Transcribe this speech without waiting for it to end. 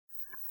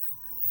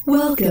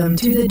Welcome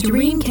to the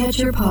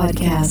Dreamcatcher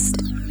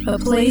Podcast, a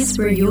place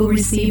where you'll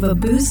receive a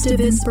boost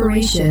of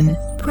inspiration,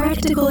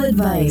 practical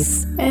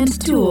advice, and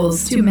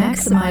tools to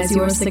maximize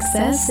your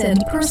success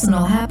and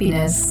personal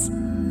happiness.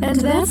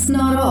 And that's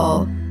not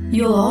all.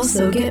 You'll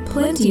also get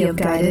plenty of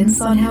guidance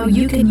on how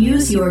you can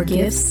use your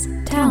gifts,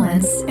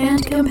 talents,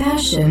 and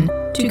compassion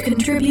to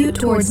contribute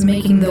towards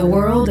making the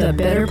world a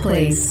better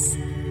place.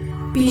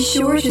 Be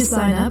sure to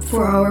sign up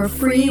for our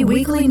free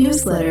weekly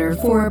newsletter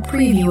for a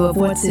preview of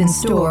what's in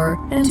store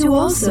and to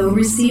also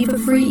receive a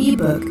free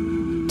ebook.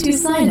 To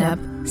sign up,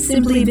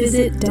 simply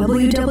visit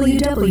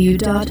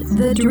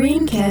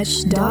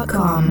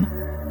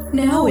www.thedreamcatch.com.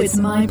 Now it's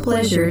my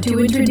pleasure to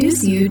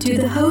introduce you to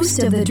the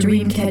host of the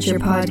Dreamcatcher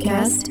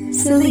podcast,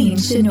 Celine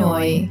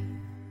Chenoy.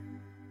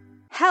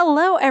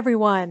 Hello,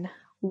 everyone.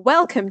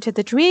 Welcome to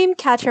the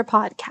Dreamcatcher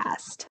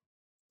podcast.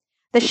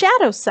 The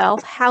shadow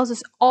self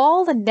houses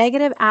all the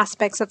negative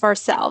aspects of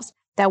ourselves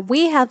that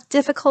we have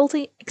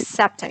difficulty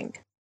accepting.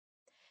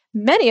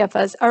 Many of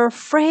us are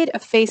afraid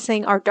of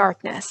facing our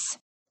darkness.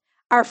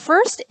 Our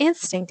first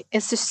instinct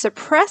is to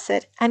suppress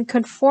it and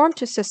conform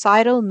to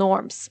societal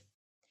norms.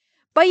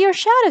 But your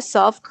shadow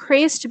self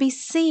craves to be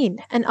seen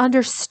and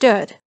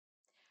understood.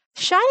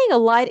 Shining a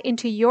light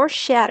into your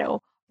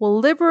shadow will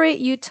liberate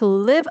you to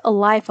live a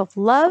life of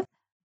love,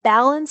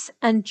 balance,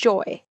 and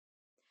joy.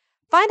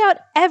 Find out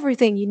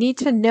everything you need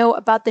to know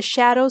about the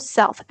shadow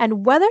self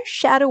and whether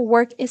shadow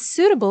work is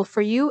suitable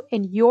for you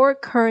in your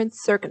current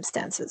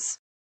circumstances.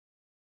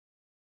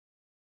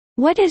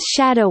 What is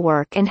shadow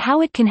work and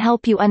how it can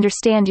help you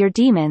understand your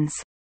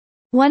demons?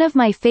 One of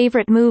my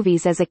favorite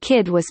movies as a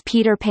kid was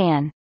Peter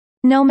Pan.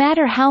 No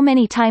matter how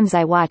many times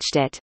I watched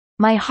it,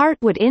 my heart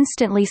would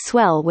instantly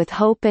swell with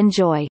hope and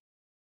joy.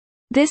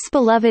 This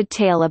beloved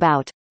tale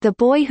about the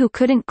boy who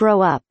couldn't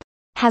grow up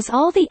has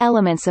all the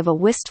elements of a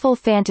wistful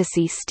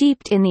fantasy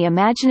steeped in the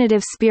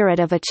imaginative spirit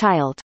of a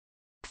child.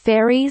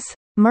 Fairies,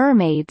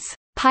 mermaids,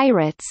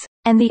 pirates,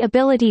 and the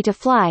ability to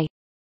fly,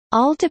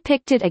 all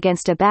depicted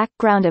against a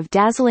background of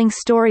dazzling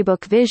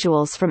storybook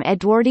visuals from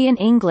Edwardian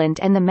England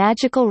and the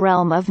magical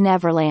realm of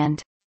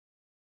Neverland.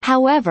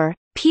 However,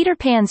 Peter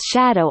Pan's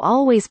shadow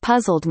always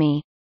puzzled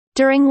me.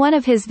 During one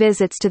of his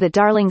visits to the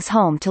Darlings'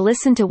 home to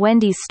listen to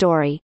Wendy's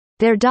story,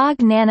 their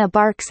dog Nana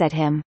barks at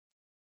him.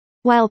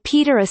 While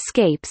Peter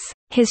escapes,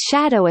 his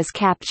shadow is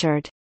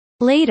captured.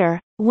 Later,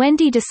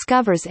 Wendy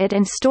discovers it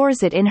and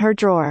stores it in her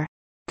drawer.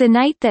 The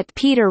night that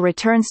Peter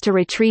returns to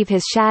retrieve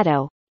his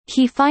shadow,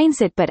 he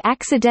finds it but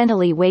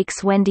accidentally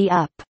wakes Wendy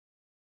up.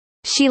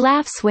 She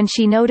laughs when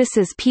she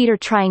notices Peter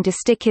trying to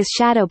stick his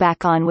shadow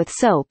back on with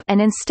soap and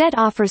instead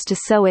offers to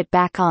sew it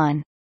back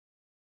on.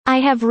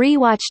 I have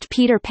rewatched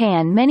Peter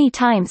Pan many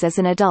times as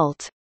an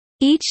adult.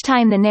 Each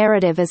time the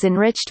narrative is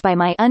enriched by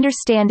my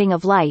understanding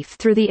of life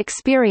through the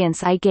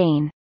experience I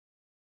gain.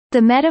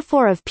 The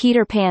metaphor of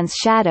Peter Pan's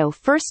shadow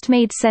first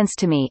made sense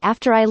to me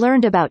after I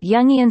learned about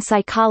Jungian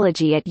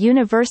psychology at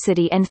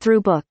university and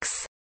through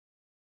books.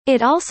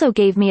 It also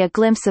gave me a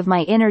glimpse of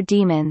my inner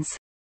demons.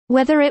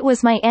 Whether it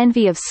was my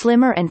envy of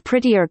slimmer and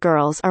prettier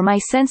girls or my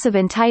sense of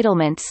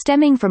entitlement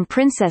stemming from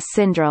princess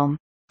syndrome,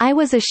 I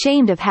was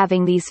ashamed of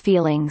having these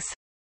feelings.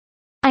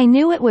 I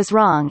knew it was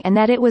wrong and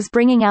that it was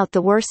bringing out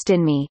the worst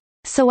in me.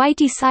 So I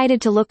decided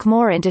to look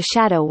more into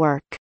shadow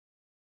work.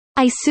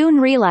 I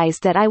soon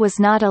realized that I was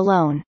not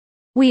alone.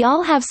 We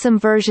all have some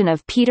version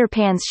of Peter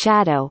Pan's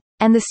shadow,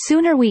 and the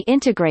sooner we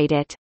integrate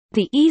it,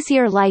 the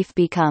easier life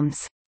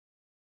becomes.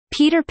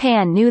 Peter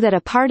Pan knew that a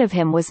part of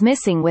him was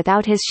missing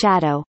without his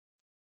shadow.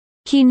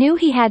 He knew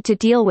he had to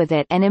deal with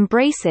it and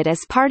embrace it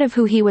as part of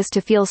who he was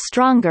to feel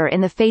stronger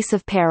in the face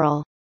of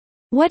peril.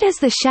 What is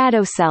the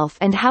shadow self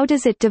and how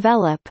does it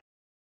develop?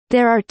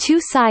 There are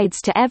two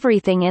sides to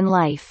everything in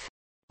life.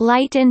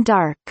 Light and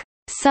dark,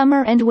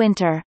 summer and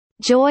winter,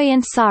 joy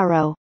and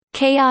sorrow,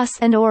 chaos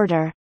and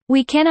order.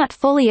 We cannot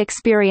fully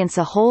experience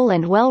a whole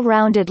and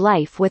well-rounded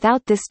life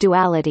without this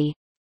duality.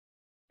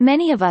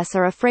 Many of us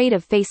are afraid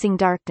of facing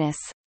darkness.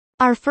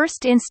 Our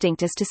first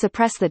instinct is to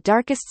suppress the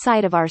darkest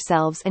side of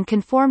ourselves and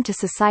conform to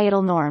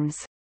societal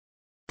norms.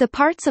 The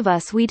parts of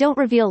us we don't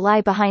reveal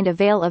lie behind a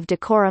veil of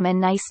decorum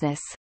and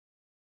niceness.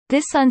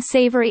 This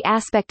unsavory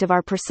aspect of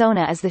our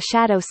persona is the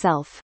shadow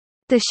self.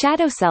 The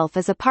shadow self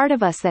is a part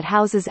of us that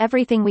houses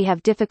everything we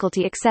have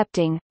difficulty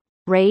accepting: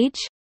 rage,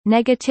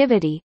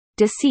 negativity,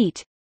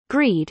 deceit,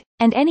 greed,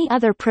 and any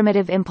other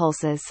primitive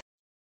impulses.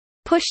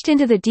 Pushed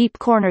into the deep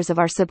corners of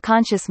our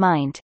subconscious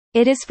mind,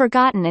 it is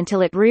forgotten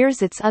until it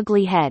rears its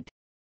ugly head.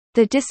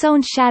 The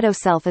disowned shadow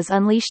self is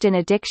unleashed in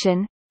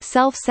addiction,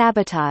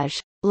 self-sabotage,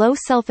 low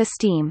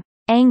self-esteem,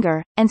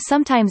 anger, and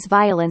sometimes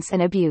violence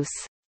and abuse.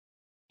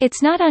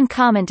 It's not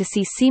uncommon to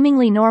see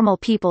seemingly normal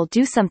people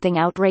do something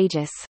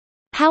outrageous.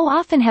 How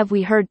often have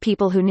we heard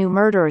people who knew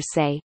murderers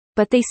say,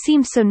 "But they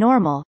seemed so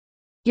normal."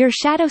 Your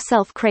shadow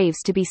self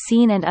craves to be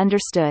seen and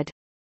understood.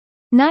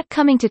 Not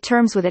coming to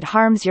terms with it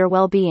harms your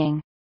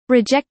well-being.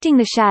 Rejecting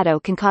the shadow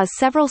can cause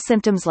several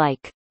symptoms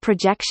like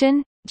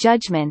projection,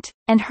 judgment,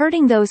 and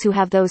hurting those who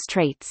have those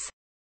traits.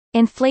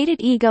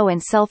 Inflated ego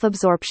and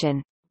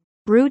self-absorption.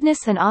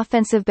 Rudeness and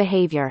offensive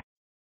behavior.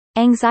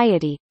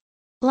 anxiety,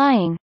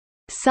 lying,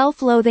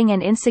 self-loathing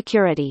and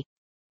insecurity,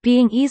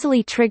 being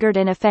easily triggered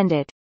and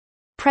offended,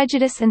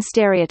 prejudice and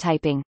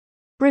stereotyping,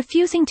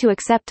 refusing to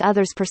accept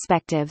others'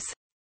 perspectives.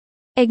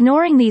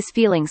 Ignoring these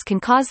feelings can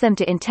cause them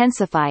to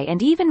intensify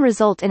and even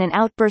result in an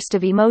outburst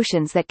of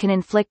emotions that can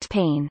inflict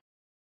pain.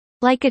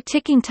 Like a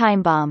ticking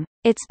time bomb,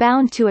 it's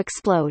bound to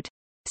explode.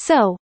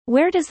 So,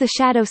 where does the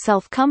shadow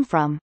self come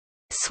from?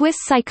 Swiss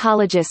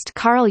psychologist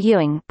Carl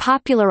Jung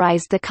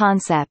popularized the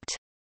concept.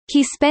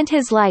 He spent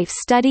his life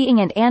studying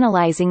and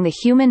analyzing the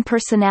human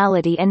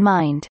personality and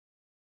mind.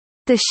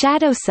 The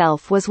shadow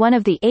self was one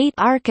of the 8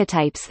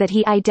 archetypes that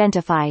he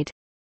identified.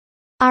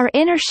 Our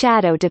inner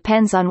shadow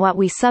depends on what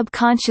we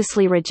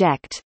subconsciously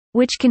reject,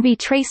 which can be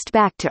traced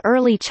back to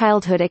early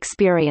childhood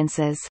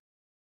experiences.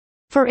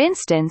 For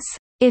instance,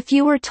 if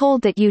you were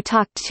told that you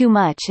talked too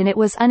much and it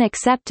was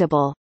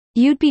unacceptable,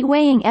 you'd be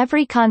weighing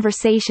every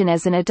conversation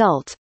as an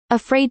adult,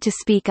 afraid to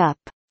speak up.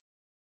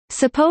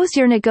 Suppose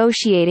you're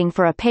negotiating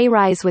for a pay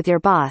rise with your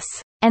boss,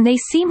 and they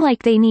seem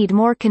like they need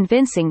more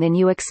convincing than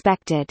you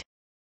expected.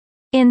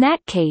 In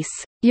that case,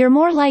 you're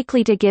more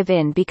likely to give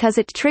in because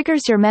it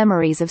triggers your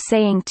memories of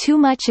saying too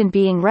much and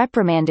being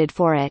reprimanded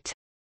for it.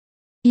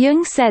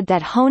 Jung said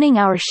that honing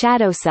our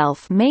shadow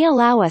self may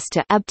allow us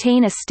to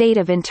obtain a state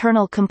of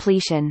internal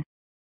completion.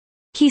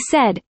 He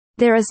said,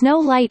 "There is no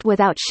light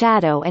without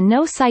shadow and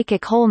no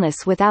psychic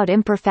wholeness without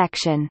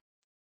imperfection."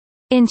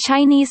 In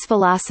Chinese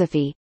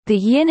philosophy, the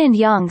yin and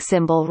yang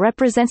symbol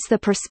represents the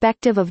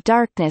perspective of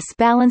darkness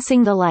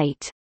balancing the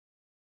light.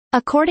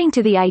 According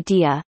to the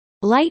idea,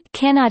 light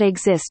cannot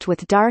exist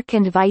with dark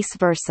and vice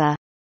versa.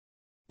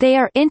 They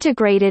are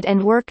integrated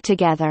and work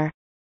together.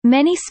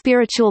 Many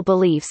spiritual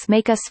beliefs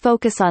make us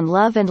focus on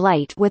love and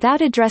light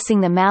without addressing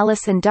the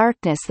malice and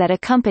darkness that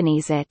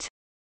accompanies it.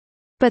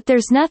 But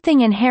there's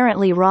nothing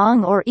inherently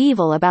wrong or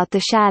evil about the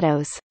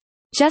shadows.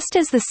 Just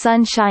as the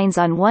sun shines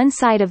on one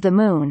side of the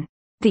moon,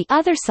 the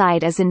other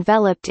side is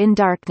enveloped in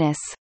darkness.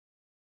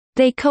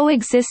 They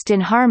coexist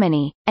in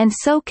harmony, and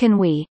so can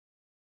we.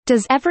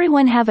 Does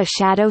everyone have a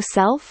shadow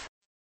self?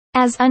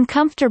 As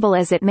uncomfortable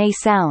as it may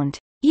sound,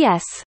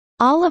 yes,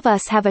 all of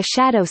us have a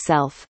shadow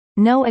self,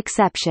 no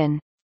exception.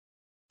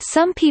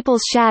 Some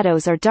people's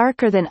shadows are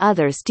darker than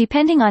others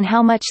depending on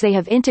how much they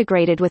have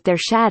integrated with their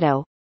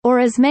shadow, or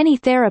as many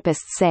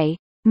therapists say,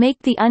 make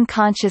the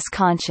unconscious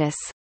conscious.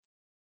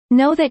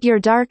 Know that your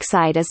dark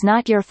side is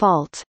not your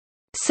fault.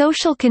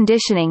 Social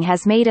conditioning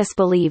has made us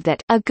believe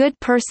that a good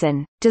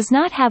person does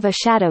not have a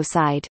shadow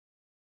side.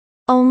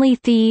 Only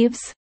thieves,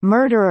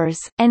 murderers,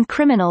 and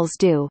criminals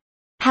do.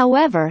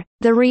 However,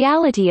 the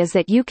reality is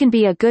that you can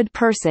be a good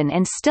person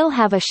and still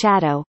have a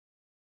shadow.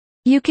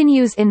 You can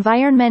use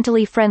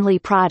environmentally friendly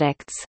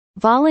products,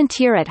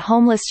 volunteer at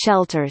homeless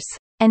shelters,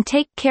 and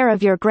take care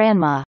of your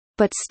grandma,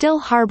 but still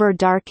harbor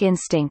dark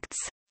instincts.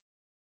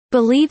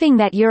 Believing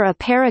that you're a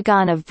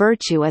paragon of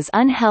virtue is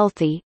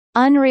unhealthy,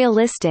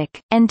 unrealistic,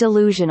 and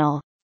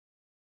delusional.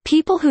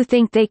 People who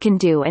think they can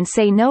do and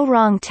say no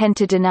wrong tend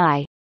to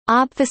deny,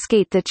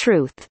 obfuscate the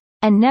truth,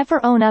 and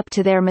never own up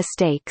to their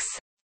mistakes.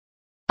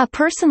 A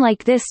person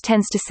like this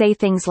tends to say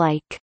things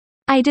like,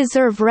 "I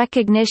deserve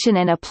recognition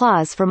and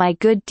applause for my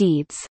good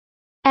deeds.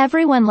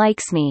 Everyone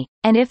likes me,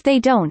 and if they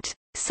don't,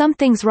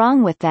 something's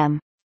wrong with them.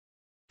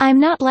 I'm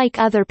not like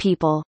other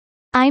people.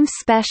 I'm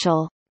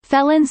special.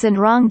 Felons and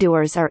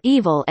wrongdoers are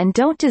evil and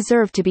don't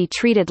deserve to be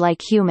treated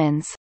like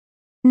humans."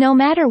 No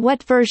matter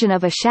what version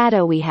of a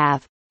shadow we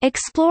have,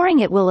 exploring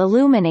it will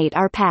illuminate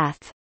our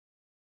path.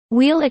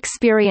 We'll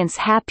experience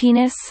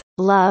happiness,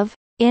 love,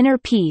 inner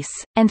peace,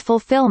 and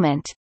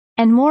fulfillment.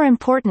 And more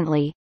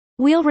importantly,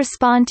 we'll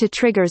respond to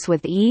triggers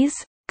with ease,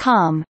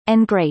 calm,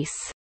 and grace.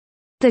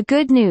 The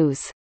good news.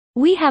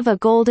 We have a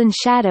golden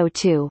shadow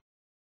too.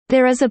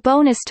 There is a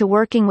bonus to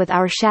working with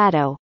our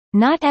shadow.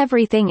 Not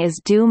everything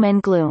is doom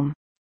and gloom.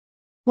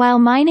 While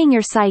mining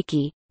your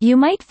psyche, you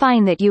might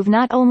find that you've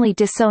not only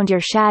disowned your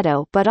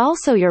shadow but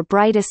also your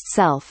brightest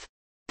self,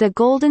 the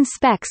golden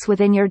specks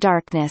within your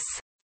darkness.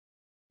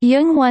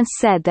 Jung once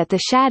said that the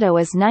shadow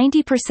is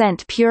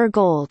 90% pure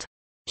gold.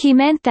 He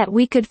meant that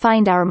we could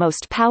find our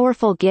most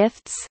powerful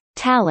gifts,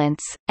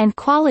 talents, and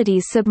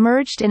qualities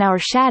submerged in our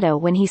shadow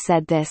when he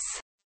said this.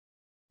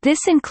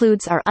 This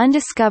includes our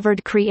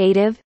undiscovered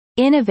creative,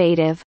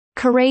 innovative,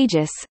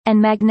 courageous,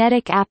 and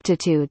magnetic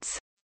aptitudes.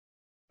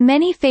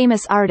 Many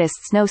famous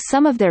artists know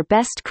some of their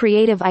best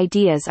creative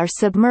ideas are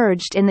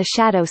submerged in the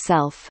shadow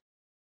self.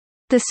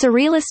 The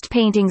surrealist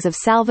paintings of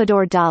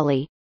Salvador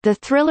Dali, the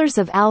thrillers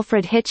of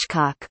Alfred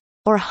Hitchcock,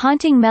 or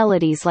haunting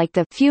melodies like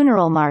the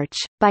Funeral March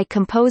by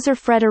composer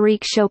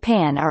Frédéric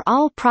Chopin are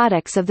all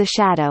products of the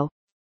shadow.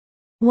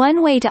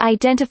 One way to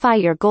identify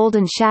your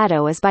golden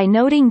shadow is by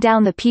noting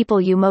down the people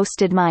you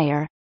most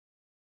admire.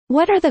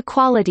 What are the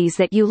qualities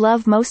that you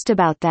love most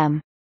about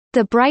them?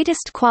 The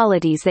brightest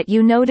qualities that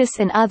you notice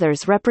in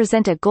others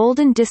represent a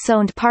golden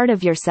disowned part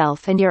of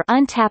yourself and your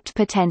untapped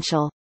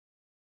potential.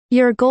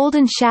 Your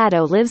golden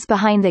shadow lives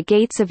behind the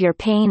gates of your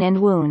pain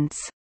and wounds.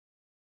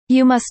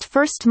 You must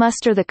first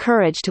muster the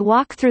courage to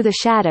walk through the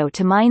shadow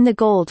to mine the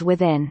gold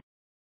within.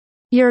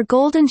 Your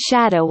golden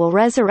shadow will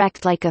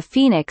resurrect like a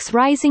phoenix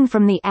rising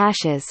from the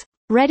ashes,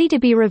 ready to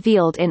be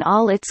revealed in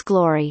all its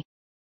glory.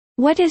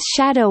 What is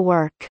shadow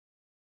work?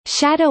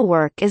 Shadow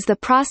work is the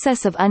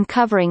process of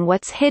uncovering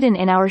what's hidden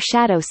in our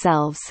shadow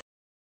selves.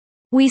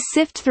 We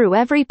sift through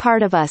every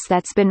part of us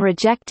that's been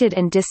rejected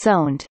and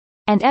disowned,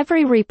 and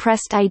every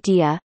repressed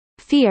idea,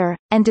 fear,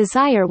 and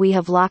desire we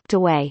have locked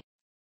away.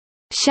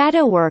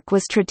 Shadow work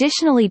was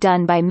traditionally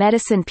done by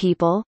medicine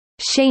people,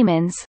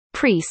 shamans,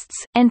 priests,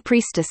 and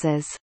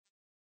priestesses.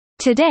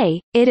 Today,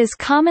 it is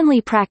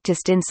commonly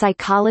practiced in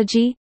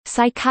psychology,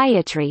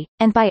 psychiatry,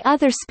 and by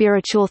other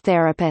spiritual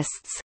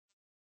therapists.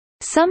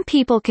 Some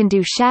people can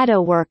do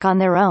shadow work on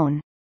their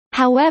own.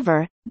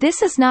 However,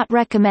 this is not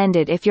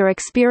recommended if you're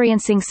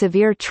experiencing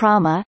severe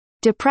trauma,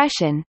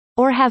 depression,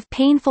 or have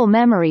painful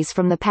memories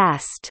from the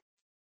past.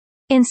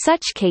 In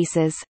such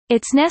cases,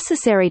 it's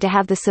necessary to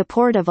have the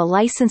support of a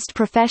licensed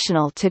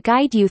professional to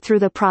guide you through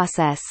the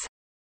process.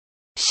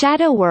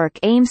 Shadow work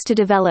aims to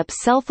develop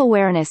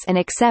self-awareness and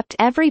accept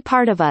every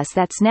part of us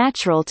that's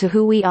natural to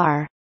who we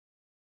are.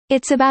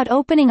 It's about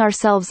opening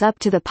ourselves up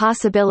to the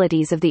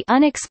possibilities of the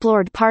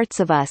unexplored parts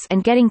of us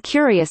and getting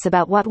curious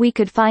about what we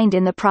could find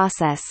in the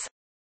process.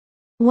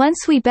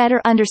 Once we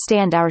better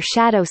understand our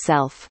shadow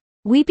self,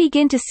 we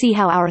begin to see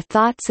how our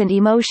thoughts and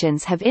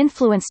emotions have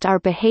influenced our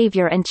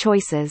behavior and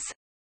choices.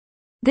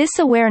 This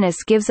awareness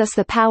gives us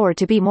the power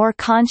to be more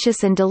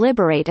conscious and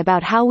deliberate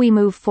about how we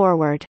move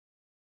forward.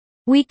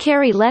 We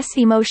carry less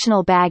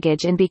emotional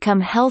baggage and become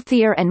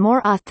healthier and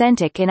more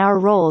authentic in our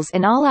roles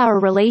in all our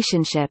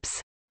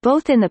relationships,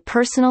 both in the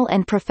personal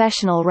and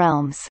professional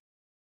realms.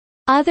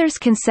 Others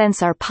can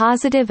sense our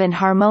positive and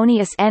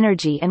harmonious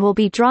energy and will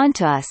be drawn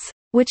to us,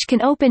 which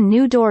can open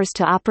new doors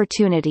to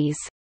opportunities.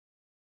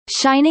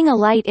 Shining a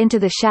light into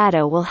the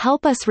shadow will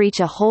help us reach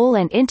a whole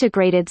and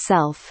integrated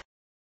self.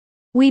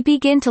 We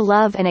begin to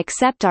love and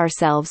accept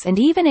ourselves and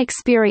even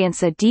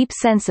experience a deep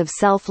sense of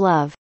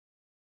self-love.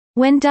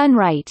 When done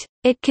right,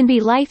 it can be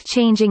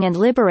life-changing and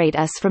liberate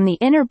us from the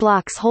inner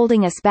blocks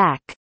holding us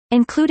back,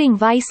 including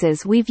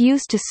vices we've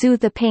used to soothe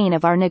the pain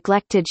of our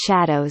neglected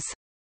shadows.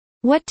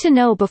 What to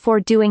know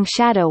before doing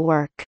shadow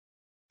work?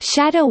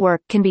 Shadow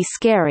work can be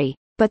scary,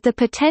 but the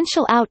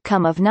potential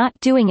outcome of not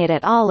doing it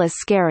at all is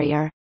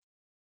scarier.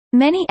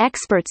 Many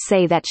experts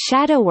say that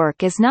shadow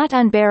work is not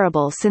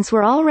unbearable since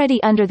we're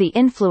already under the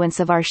influence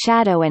of our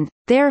shadow and,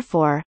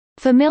 therefore,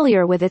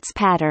 familiar with its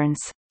patterns.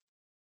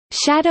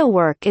 Shadow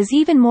work is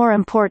even more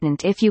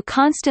important if you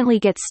constantly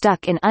get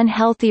stuck in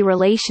unhealthy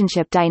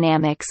relationship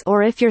dynamics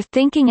or if your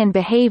thinking and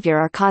behavior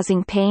are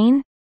causing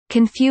pain,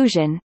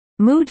 confusion,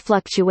 mood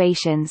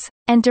fluctuations,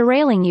 and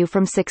derailing you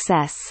from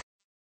success.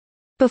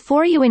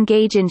 Before you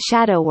engage in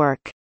shadow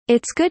work,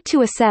 it's good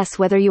to assess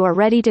whether you are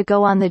ready to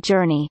go on the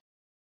journey.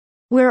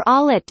 We're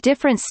all at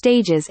different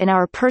stages in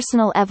our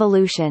personal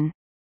evolution.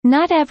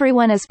 Not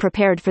everyone is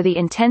prepared for the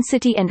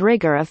intensity and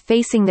rigor of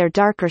facing their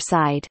darker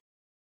side.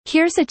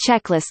 Here's a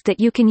checklist that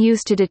you can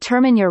use to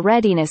determine your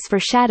readiness for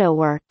shadow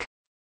work.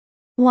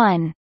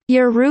 1.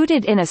 You're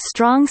rooted in a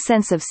strong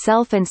sense of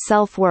self and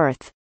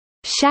self-worth.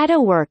 Shadow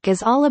work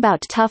is all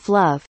about tough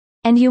love,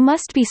 and you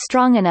must be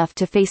strong enough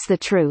to face the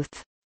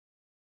truth.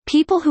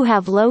 People who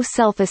have low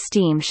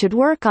self-esteem should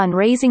work on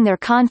raising their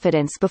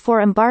confidence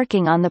before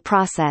embarking on the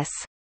process.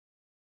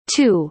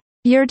 2.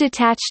 You're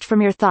detached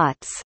from your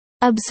thoughts.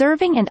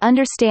 Observing and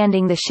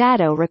understanding the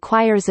shadow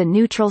requires a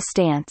neutral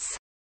stance.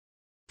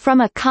 From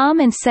a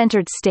calm and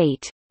centered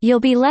state, you'll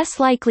be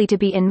less likely to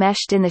be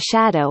enmeshed in the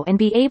shadow and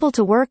be able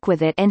to work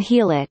with it and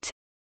heal it.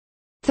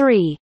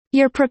 3.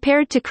 You're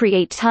prepared to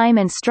create time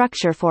and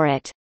structure for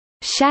it.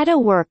 Shadow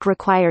work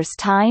requires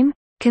time,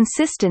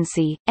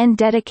 consistency, and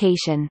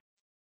dedication.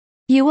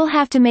 You will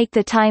have to make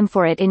the time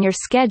for it in your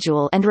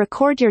schedule and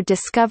record your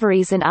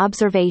discoveries and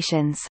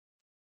observations.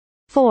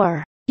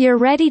 4. You're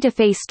ready to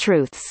face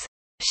truths.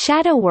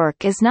 Shadow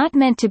work is not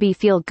meant to be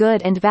feel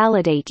good and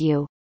validate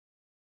you.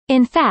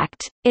 In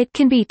fact, it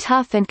can be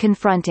tough and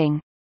confronting.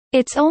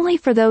 It's only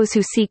for those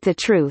who seek the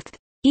truth,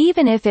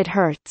 even if it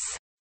hurts.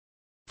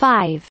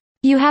 5.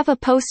 You have a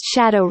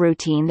post-shadow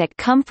routine that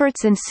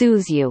comforts and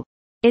soothes you.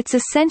 It's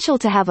essential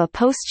to have a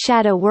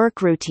post-shadow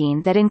work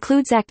routine that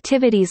includes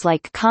activities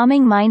like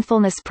calming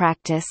mindfulness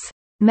practice,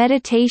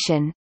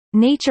 meditation,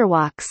 nature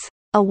walks,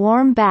 a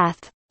warm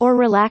bath, or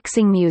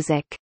relaxing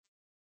music.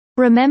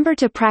 Remember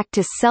to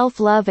practice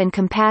self-love and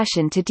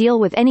compassion to deal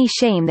with any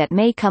shame that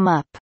may come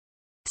up.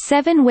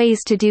 7 ways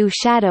to do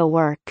shadow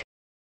work.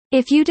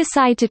 If you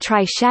decide to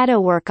try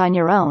shadow work on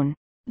your own,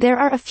 there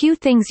are a few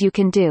things you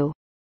can do.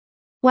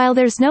 While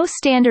there's no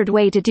standard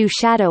way to do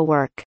shadow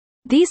work,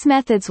 these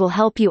methods will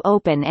help you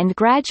open and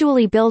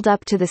gradually build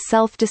up to the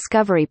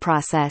self-discovery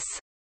process.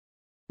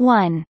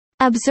 1.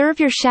 Observe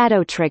your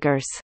shadow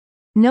triggers.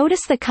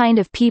 Notice the kind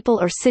of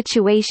people or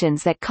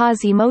situations that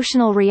cause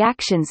emotional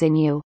reactions in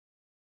you.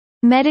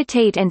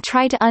 Meditate and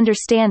try to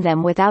understand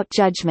them without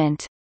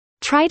judgment.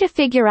 Try to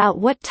figure out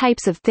what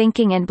types of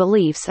thinking and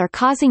beliefs are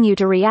causing you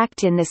to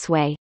react in this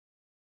way.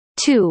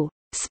 2.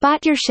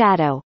 Spot your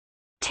shadow.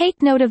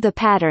 Take note of the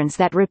patterns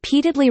that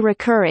repeatedly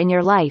recur in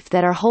your life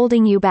that are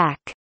holding you back.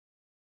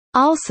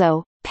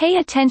 Also, pay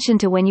attention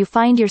to when you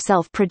find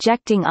yourself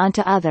projecting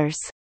onto others.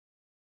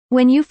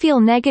 When you feel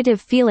negative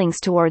feelings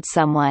towards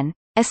someone,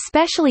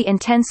 especially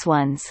intense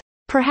ones,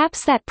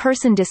 perhaps that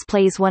person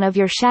displays one of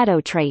your shadow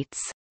traits.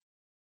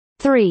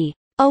 3.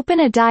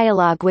 Open a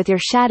dialogue with your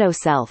shadow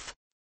self.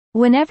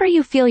 Whenever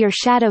you feel your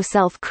shadow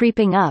self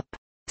creeping up,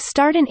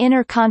 start an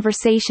inner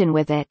conversation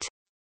with it.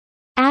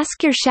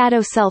 Ask your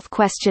shadow self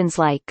questions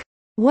like,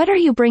 "What are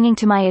you bringing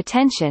to my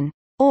attention?"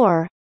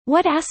 or,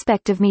 "What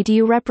aspect of me do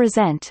you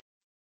represent?"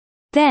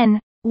 Then,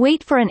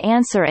 wait for an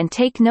answer and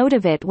take note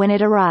of it when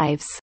it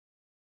arrives.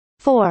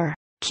 4.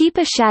 Keep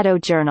a shadow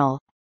journal.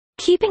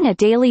 Keeping a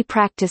daily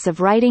practice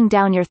of writing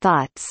down your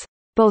thoughts,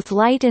 both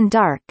light and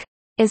dark,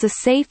 is a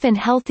safe and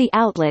healthy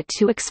outlet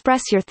to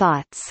express your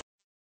thoughts.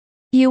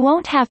 You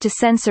won't have to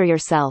censor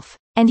yourself,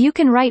 and you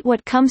can write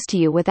what comes to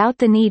you without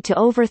the need to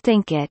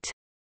overthink it.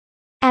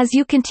 As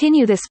you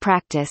continue this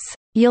practice,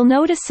 you'll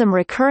notice some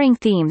recurring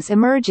themes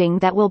emerging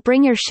that will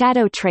bring your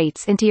shadow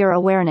traits into your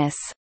awareness.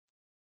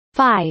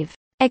 5.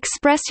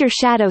 Express your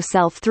shadow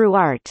self through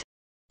art.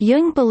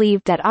 Jung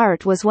believed that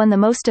art was one of the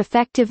most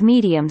effective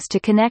mediums to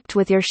connect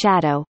with your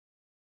shadow.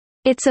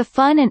 It's a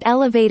fun and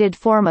elevated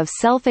form of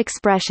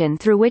self-expression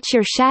through which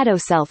your shadow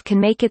self can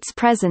make its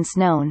presence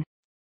known.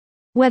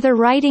 Whether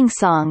writing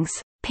songs,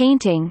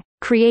 painting,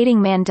 creating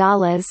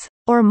mandalas,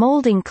 or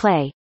molding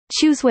clay,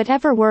 choose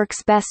whatever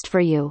works best for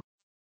you.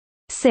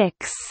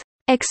 6.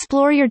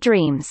 Explore your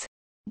dreams.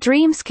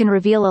 Dreams can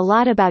reveal a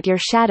lot about your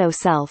shadow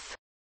self.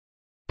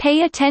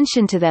 Pay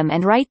attention to them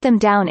and write them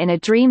down in a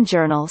dream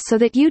journal so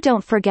that you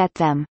don't forget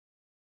them.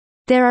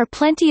 There are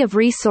plenty of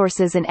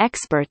resources and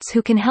experts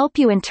who can help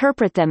you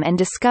interpret them and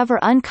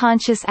discover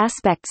unconscious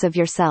aspects of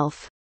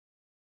yourself.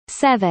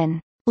 7.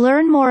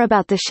 Learn more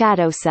about the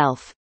shadow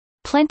self.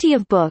 Plenty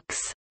of books,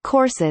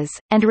 courses,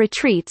 and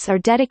retreats are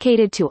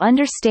dedicated to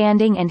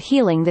understanding and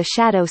healing the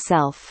shadow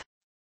self.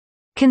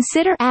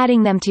 Consider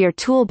adding them to your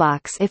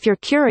toolbox if you're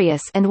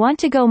curious and want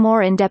to go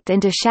more in-depth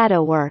into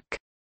shadow work.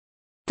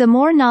 The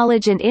more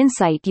knowledge and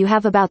insight you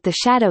have about the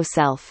shadow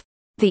self,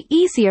 the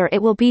easier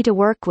it will be to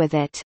work with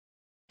it.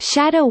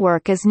 Shadow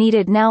work is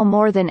needed now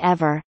more than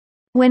ever.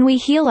 When we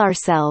heal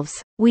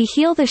ourselves, we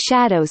heal the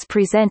shadows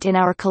present in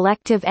our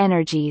collective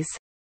energies.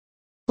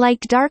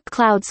 Like dark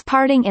clouds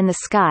parting in the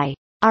sky,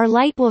 our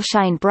light will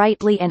shine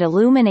brightly and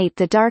illuminate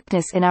the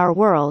darkness in our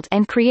world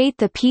and create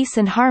the peace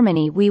and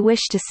harmony we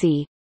wish to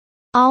see.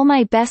 All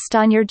my best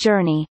on your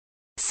journey.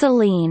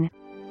 Celine.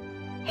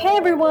 Hey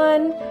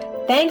everyone!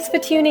 Thanks for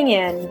tuning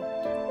in.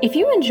 If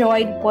you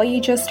enjoyed what you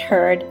just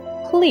heard,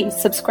 please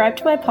subscribe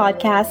to my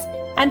podcast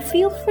and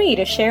feel free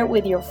to share it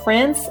with your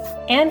friends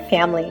and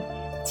family.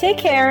 Take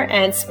care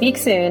and speak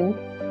soon.